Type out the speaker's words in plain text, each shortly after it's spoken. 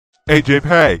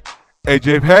AJayPay!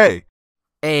 AJayPay!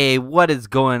 Hey, what is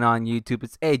going on YouTube?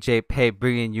 It's AJayPay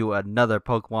bringing you another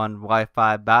Pokemon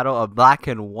Wi-Fi battle, a Black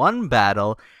and 1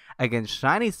 battle against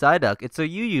ShinySyduck. It's a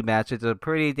UU match. It's a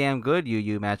pretty damn good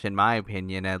UU match in my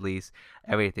opinion, at least.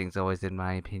 Everything's always in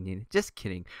my opinion. Just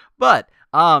kidding. But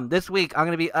this week I'm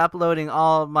going to be uploading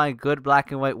all of my good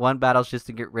Black and White 1 battles just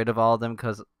to get rid of all of them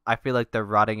because I feel like they're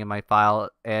rotting in my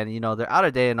file and, you know, they're out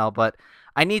of date and all, but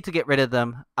I need to get rid of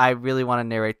them. I really want to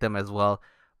narrate them as well.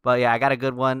 But yeah, I got a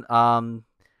good one.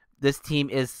 This team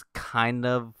is kind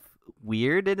of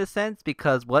weird in a sense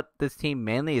because what this team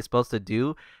mainly is supposed to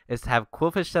do is to have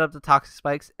Quillfish set up the Toxic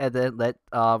Spikes and then let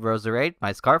Roserade,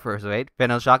 my Scarf Roserade,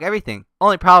 Venom Shock everything.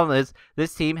 Only problem is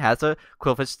this team has a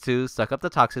Quillfish to suck up the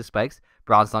Toxic Spikes,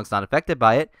 Bronzong's not affected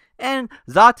by it, and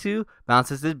Xatu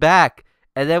bounces it back.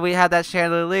 And then we have that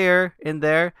Chandelier in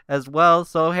there as well,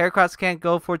 so Heracross can't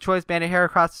go for Choice Banded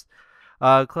Heracross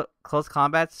close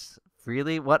combats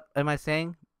freely. What am I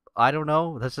saying? I don't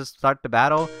know. Let's just start the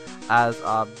battle. As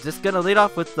just gonna lead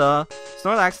off with the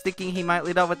Snorlax, thinking he might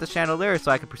lead off with the Chandelier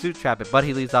so I can Pursuit Trap it, but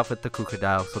he leads off with the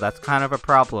Crocodile, so that's kind of a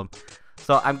problem.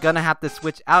 So I'm gonna have to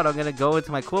switch out. I'm gonna go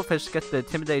into my Quillfish, get the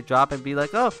Intimidate drop, and be like,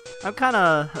 oh, I'm kind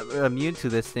of immune to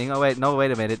this thing. Oh wait, no,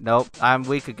 wait a minute. Nope, I'm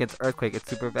weak against Earthquake. It's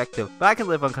super effective, but I can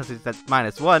live on because it's at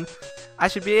 -1. I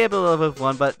should be able to live with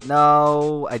 1, but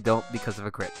no, I don't because of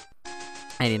a crit.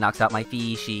 And he knocks out my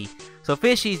Fishy. So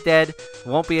Fishy's dead,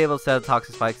 won't be able to set up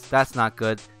Toxic Spikes. That's not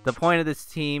good. The point of this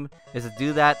team is to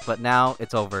do that, but now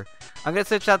it's over. I'm going to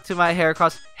switch out to my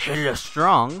Heracross hella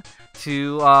strong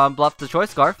to bluff the Choice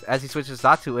Scarf as he switches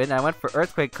Xatu in. I went for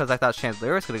Earthquake because I thought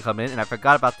Chandelier was going to come in, and I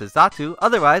forgot about the Xatu.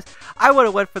 Otherwise, I would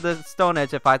have went for the Stone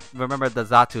Edge if I remembered the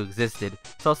Xatu existed.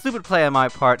 So stupid play on my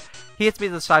part. He hits me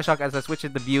with the Shy Shock as I switch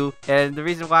into Mew, and the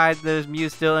reason why there's Mew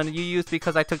still in UU is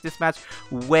because I took this match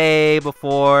way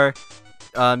before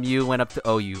Mew went up to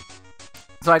OU.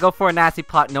 So I go for a nasty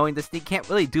plot knowing this thing can't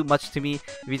really do much to me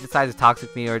if he decides to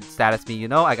Toxic me or Status me, you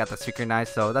know. I got the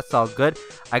Synchronized, so that's all good.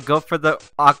 I go for the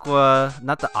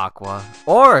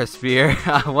Aura Spear.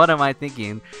 What am I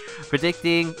thinking?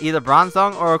 Predicting either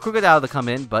Bronzong or a Crocodile to come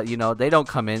in, but you know, they don't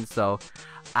come in, so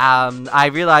I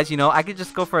realized, you know, I could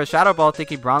just go for a Shadow Ball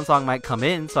thinking Bronzong might come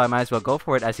in, so I might as well go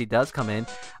for it as he does come in.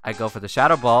 I go for the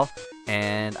Shadow Ball,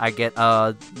 and I get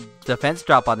a defense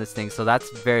drop on this thing, so that's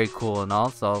very cool and all.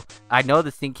 So I know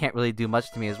this thing can't really do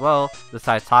much to me as well,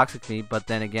 besides Toxic me, but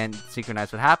then again,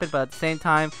 Synchronized would happen, but at the same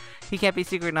time, he can't be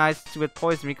Synchronized with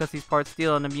Poison because he's part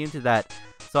Steel and immune to that.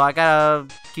 So I gotta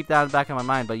keep that in the back of my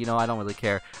mind, but you know, I don't really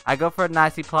care. I go for a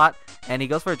nasty plot, and he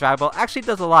goes for a Gyro Ball. Actually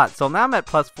does a lot, so now I'm at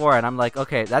 +4, and I'm like,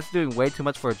 okay, that's doing way too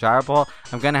much for a Gyro Ball.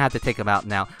 I'm gonna have to take him out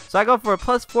now. So I go for a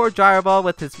 +4 Gyro Ball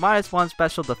with his -1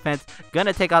 special defense.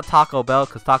 Gonna take out Taco Bell,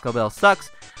 because Taco Bell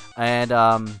sucks. And,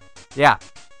 yeah.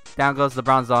 Down goes the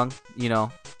Bronzong. You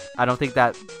know, I don't think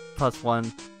that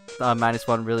 +1,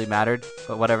 -1 really mattered,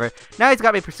 but whatever. Now he's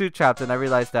got me Pursuit trapped, and I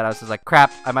realized that I was just like,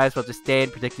 crap, I might as well just stay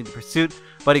in predicting the Pursuit.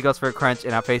 But he goes for a Crunch,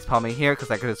 and I facepalm me here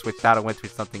because I could have switched out and went to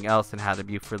something else and had a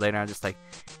Mew for later. I'm just like,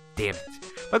 damn it.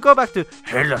 But go back to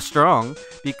hella strong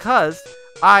because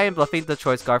I am bluffing the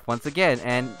Choice Scarf once again,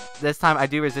 and this time I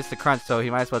do resist the Crunch, so he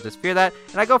might as well just fear that.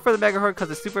 And I go for the Mega Horde because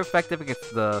it's super effective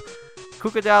against the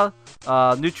Crocodile,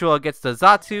 neutral against the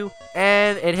Xatu,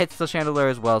 and it hits the Chandelier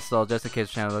as well, so just in case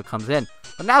Chandelier comes in.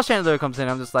 But now Chandelier comes in,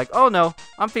 I'm just like, oh no,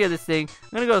 I'm fear this thing. I'm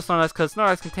gonna go to Snorlax because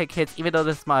Snorlax can take hits, even though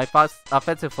this is my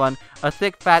offensive one. The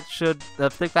thick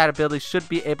fat ability should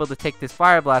be able to take this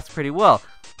Fire Blast pretty well.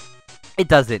 It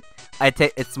doesn't.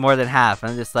 It's more than half,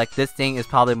 and I'm just like, this thing is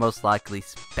probably most likely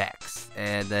Specs,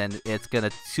 and then it's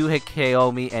gonna 2-hit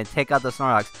KO me and take out the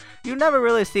Snorlax. You never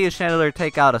really see a Chandelier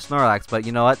take out a Snorlax, but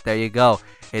you know what? There you go.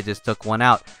 It just took one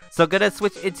out. So gonna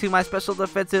switch into my special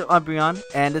defensive Umbreon,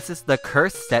 and this is the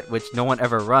Curse set, which no one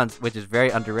ever runs, which is very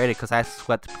underrated because I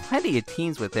swept plenty of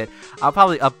teams with it. I'll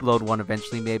probably upload one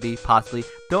eventually, maybe, possibly,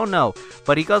 don't know.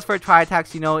 But he goes for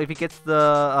Tri-Attacks, you know, if he gets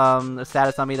the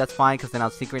status on me, that's fine, because then I'll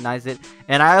Synchronize it.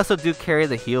 And I also do carry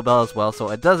the Heal Bell as well, so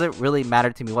it doesn't really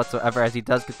matter to me whatsoever, as he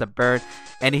does get the burn.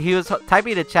 And he was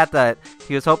typing in the chat that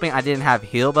he was hoping I didn't have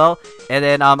Heal Bell, and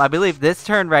then I believe this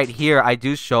turn right here, I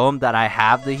do show him that I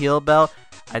have the Heal Bell.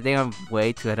 I think I'm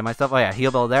way too ahead of myself. Oh yeah, Heal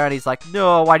Bell there, and he's like,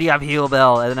 no, why do you have Heal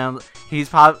Bell? And then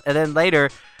and then later,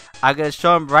 I'm gonna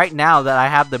show him right now that I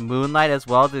have the Moonlight as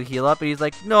well to heal up, and he's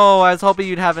like, no, I was hoping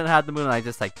you haven't had the Moonlight.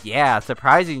 Just like, yeah,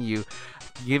 surprising you,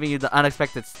 giving you the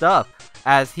unexpected stuff.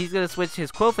 As he's gonna switch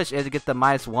his Quillfish in to get the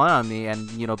 -1 on me,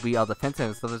 and you know, be all defensive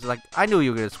and stuff. It's like, I knew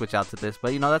you were gonna switch out to this,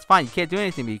 but you know, that's fine. You can't do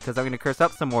anything to me because I'm gonna curse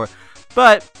up some more.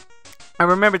 But I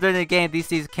remember during the game, these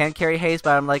things can carry haze,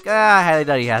 but I'm like, I highly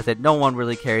doubt he has it. No one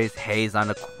really carries haze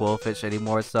on a Quillfish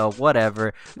anymore, so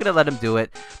whatever. I'm gonna let him do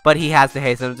it. But he has the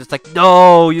haze, and I'm just like,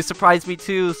 no, you surprised me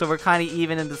too. So we're kind of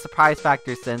even in the surprise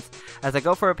factor since, as I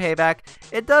go for a payback,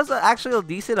 it does actually a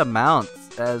decent amount,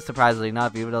 surprisingly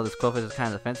enough, even though this Quillfish is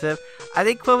kind of defensive. I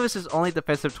think Quillfish is only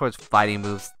defensive towards fighting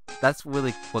moves. That's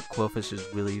really what Quillfish is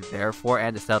really there for,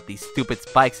 and to set up these stupid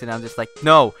spikes, and I'm just like,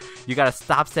 no, you gotta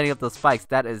stop setting up those spikes.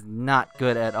 That is not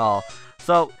good at all.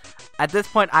 So at this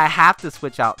point, I have to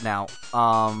switch out now.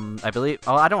 I believe,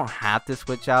 I don't have to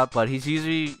switch out, but he's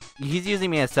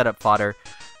using me as setup fodder.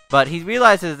 But he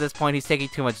realizes at this point he's taking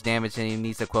too much damage and he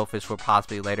needs a Quillfish for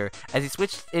possibly later. As he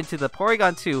switched into the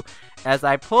Porygon 2, as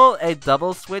I pull a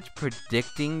double switch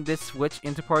predicting this switch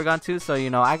into Porygon 2. So, you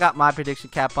know, I got my prediction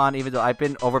cap on even though I've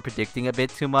been over-predicting a bit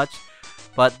too much.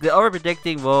 But the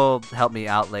over-predicting will help me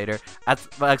out later.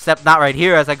 Except not right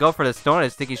here as I go for the Stone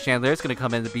Edge, thinking Chandelier is going to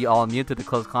come in to be all immune to the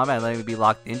close combat and let me be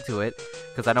locked into it.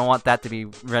 Because I don't want that to be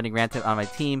running rampant on my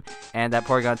team. And that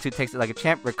Porygon 2 takes it like a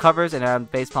champ, recovers, and I'm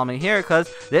face palming here because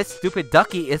this stupid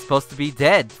Ducky is supposed to be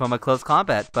dead from a close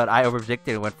combat. But I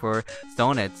over-predicted and went for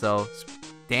Stone Edge, so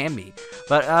damn me.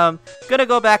 But gonna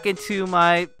go back into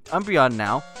my Umbreon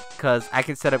now. Because I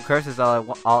can set up curses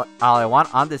all I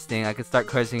want on this thing. I can start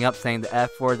cursing up, saying the F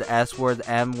word, the S word,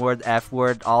 the M word, the F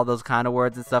word, all those kind of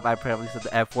words and stuff. I probably said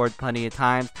the F word plenty of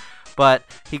times. But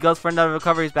he goes for another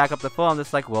recovery, he's back up to full. I'm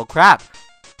just like, well, crap.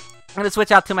 I'm going to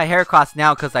switch out to my Heracross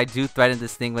now because I do threaten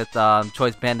this thing with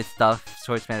Choice Bandit stuff,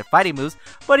 Choice Bandit fighting moves.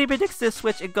 But he predicts this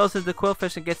switch, it goes into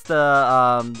Quillfish and gets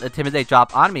the Intimidate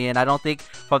drop on me. And I don't think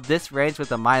from this range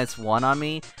with a -1 on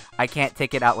me, I can't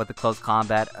take it out with the close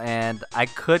combat. And I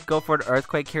could go for an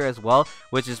Earthquake here as well,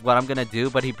 which is what I'm going to do.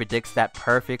 But he predicts that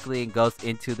perfectly and goes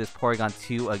into this Porygon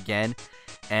 2 again.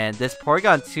 And this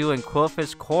Porygon 2 and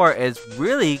Quillfish core is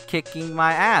really kicking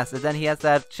my ass. And then he has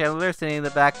that Chandelier sitting in the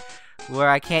back, where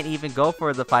I can't even go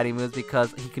for the fighting moves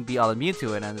because he can be all immune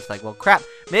to it. And I'm just like, well, crap.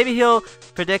 Maybe he'll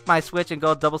predict my switch and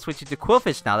go double switch into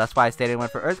Quillfish now. That's why I stayed and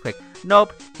went for Earthquake.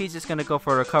 Nope, he's just gonna go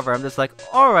for a recover. I'm just like,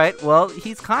 alright, well,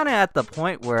 he's kind of at the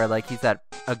point where, like, he's at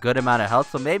a good amount of health,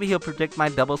 so maybe he'll predict my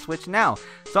double switch now.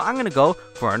 So I'm gonna go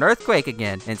for an Earthquake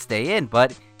again and stay in,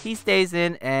 but he stays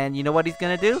in, and you know what he's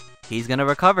gonna do? He's gonna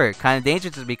recover. Kind of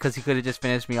dangerous because he could have just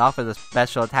finished me off with a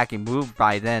special attacking move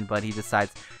by then, but he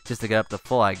decides just to get up to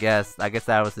full, I guess. I guess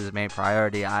that was his main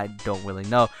priority. I don't really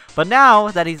know. But now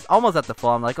that he's almost at the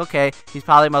full, I'm like, okay, he's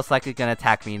probably most likely gonna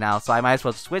attack me now, so I might as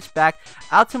well switch back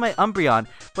out to my Umbreon.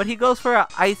 But he goes for an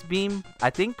Ice Beam, I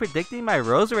think predicting my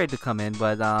Roserade to come in,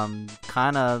 but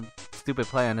kind of stupid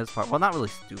play on his part. Well, not really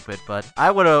stupid, but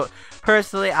I would have,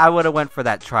 personally, I would have went for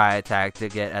that Tri Attack to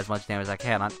get as much damage as I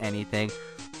can on anything.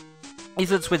 He's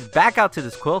gonna switch back out to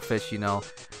this Quillfish, you know,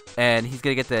 and he's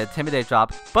gonna get the Intimidate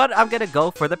drop, but I'm gonna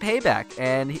go for the payback.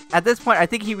 And at this point, I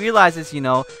think he realizes, you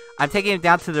know, I'm taking him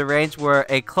down to the range where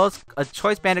a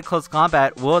Choice Bandit close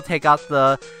combat will take out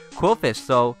the Quillfish.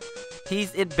 So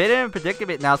he's been in a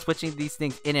predicament now, switching these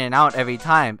things in and out every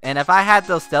time. And if I had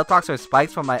those Stealth Rocks or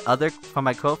Spikes from my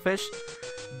Quillfish,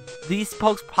 these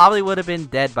pokes probably would have been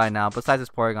dead by now, besides this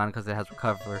Porygon because it has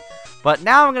Recover. But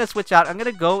now I'm going to switch out. I'm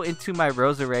going to go into my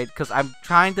Roserade because I'm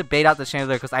trying to bait out the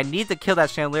Chandelier because I need to kill that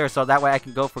Chandelier so that way I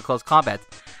can go for close combat.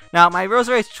 Now, my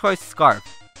Roserade's Choice Scarf.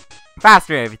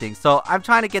 Faster and everything. So I'm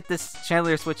trying to get this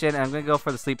Chandelier switch in and I'm going to go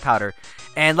for the Sleep Powder.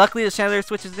 And luckily the Chandelier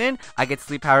switches in. I get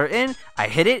Sleep Powder in. I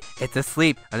hit it. It's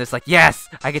asleep. I'm just like, yes!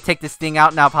 I can take this thing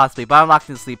out now possibly. But I'm locked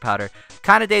in Sleep Powder.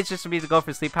 Kind of dangerous for me to go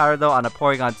for Sleep Powder though on a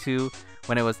Porygon 2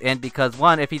 when it was in. Because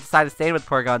one, if he decided to stay with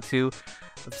Porygon 2,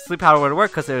 Sleep Powder wouldn't work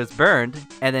because it was burned,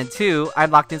 and then 2, I'm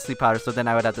locked in Sleep Powder, so then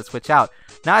I would have to switch out.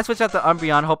 Now I switch out to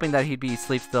Umbreon, hoping that he'd be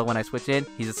asleep still when I switch in.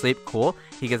 He's asleep, cool.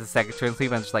 He gets a second turn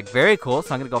sleep, I'm just like, very cool,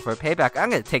 so I'm gonna go for a payback.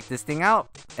 I'm gonna take this thing out,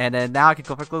 and then now I can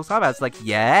go for close combat. It's like,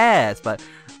 yes, but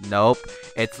nope,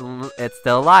 it's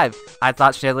still alive. I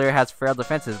thought Chandelier has frail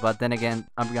defenses, but then again,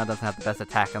 Umbreon doesn't have the best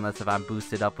attack unless if I'm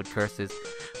boosted up with curses.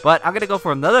 But I'm gonna go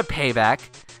for another payback,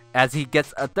 as he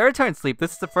gets a third turn sleep.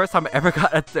 This is the first time I ever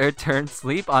got a third turn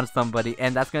sleep on somebody,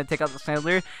 and that's going to take out the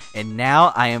Chandelier, and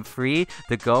now I am free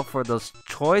to go for those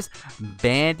Choice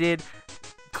Banded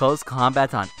close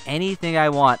combats on anything I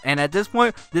want. And at this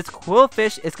point, this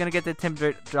Quillfish is going to get the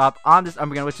Intimidate drop on this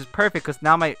Umbreon, which is perfect because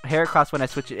now my Heracross, when I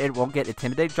switch it in, won't get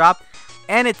Intimidate drop,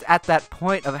 and it's at that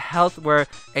point of health where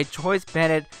a Choice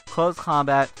Banded close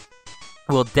combat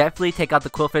will definitely take out the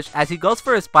Quillfish. As he goes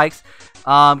for his spikes,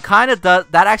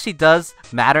 that actually does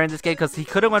matter in this game because he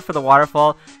could have went for the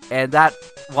waterfall, and that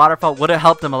waterfall would have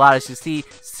helped him a lot, as you see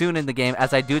soon in the game,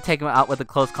 as I do take him out with a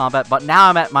close combat. But now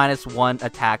I'm at -1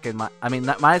 attack and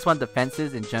 -1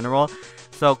 defenses in general.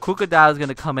 So Crocodile is going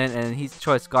to come in and he's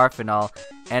Choice Scarf and all.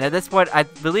 And at this point, I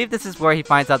believe this is where he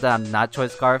finds out that I'm not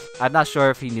Choice Scarf. I'm not sure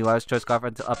if he knew I was Choice Scarf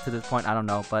until up to this point. I don't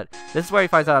know. But this is where he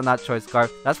finds out I'm not Choice Scarf.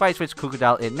 That's why he switched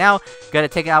Crocodile in. Now, going to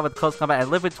take it out with close combat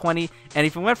and live with 20. And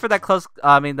if he went for that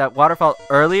that waterfall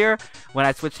earlier, when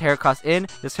I switched Heracross in,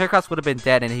 this Heracross would have been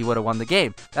dead and he would have won the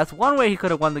game. That's one way he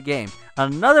could have won the game.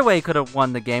 Another way he could have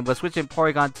won the game was switching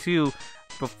Porygon 2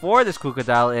 before this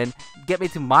Crocodile in, get me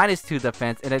to -2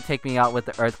 defense, and then take me out with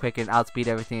the Earthquake and outspeed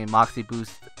everything and Moxie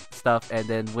boost stuff, and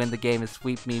then win the game and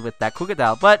sweep me with that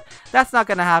Crocodile. But that's not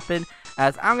gonna happen,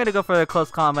 as I'm gonna go for the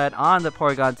close combat on the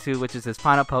Porygon 2, which is his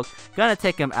final poke. Gonna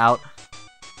take him out,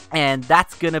 and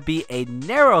that's gonna be a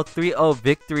narrow 3-0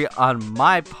 victory on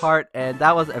my part. And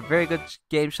that was a very good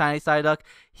game, ShinySyduck.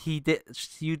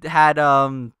 You had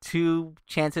 2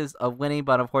 chances of winning,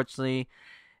 but unfortunately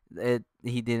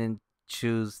he didn't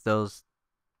choose those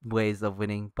ways of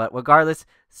winning. But regardless,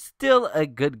 still a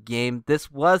good game.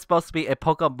 This was supposed to be a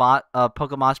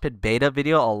Pokemosh Pit beta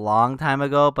video a long time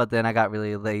ago, but then I got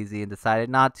really lazy and decided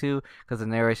not to because the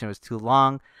narration was too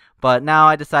long. But now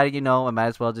I decided, I might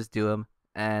as well just do them.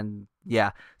 And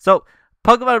yeah, so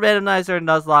Pokemon Randomizer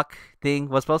Nuzlocke thing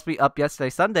was supposed to be up yesterday,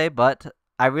 Sunday, but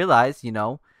I realized,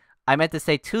 I meant to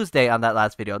say Tuesday on that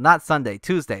last video, not Sunday,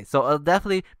 Tuesday. So it'll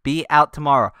definitely be out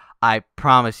tomorrow. I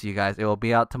promise you guys, it will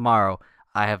be out tomorrow.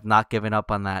 I have not given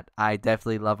up on that. I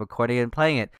definitely love recording and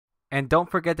playing it. And don't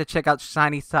forget to check out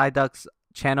ShinySyduck's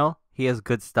channel. He has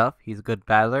good stuff. He's a good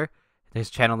battler.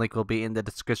 His channel link will be in the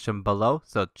description below,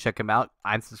 so check him out.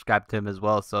 I'm subscribed to him as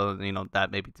well, so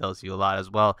that maybe tells you a lot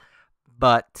as well.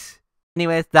 But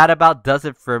anyways, that about does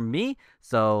it for me.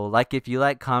 So like if you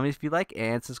like, comment if you like,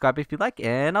 and subscribe if you like,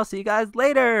 and I'll see you guys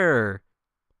later.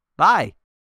 Bye.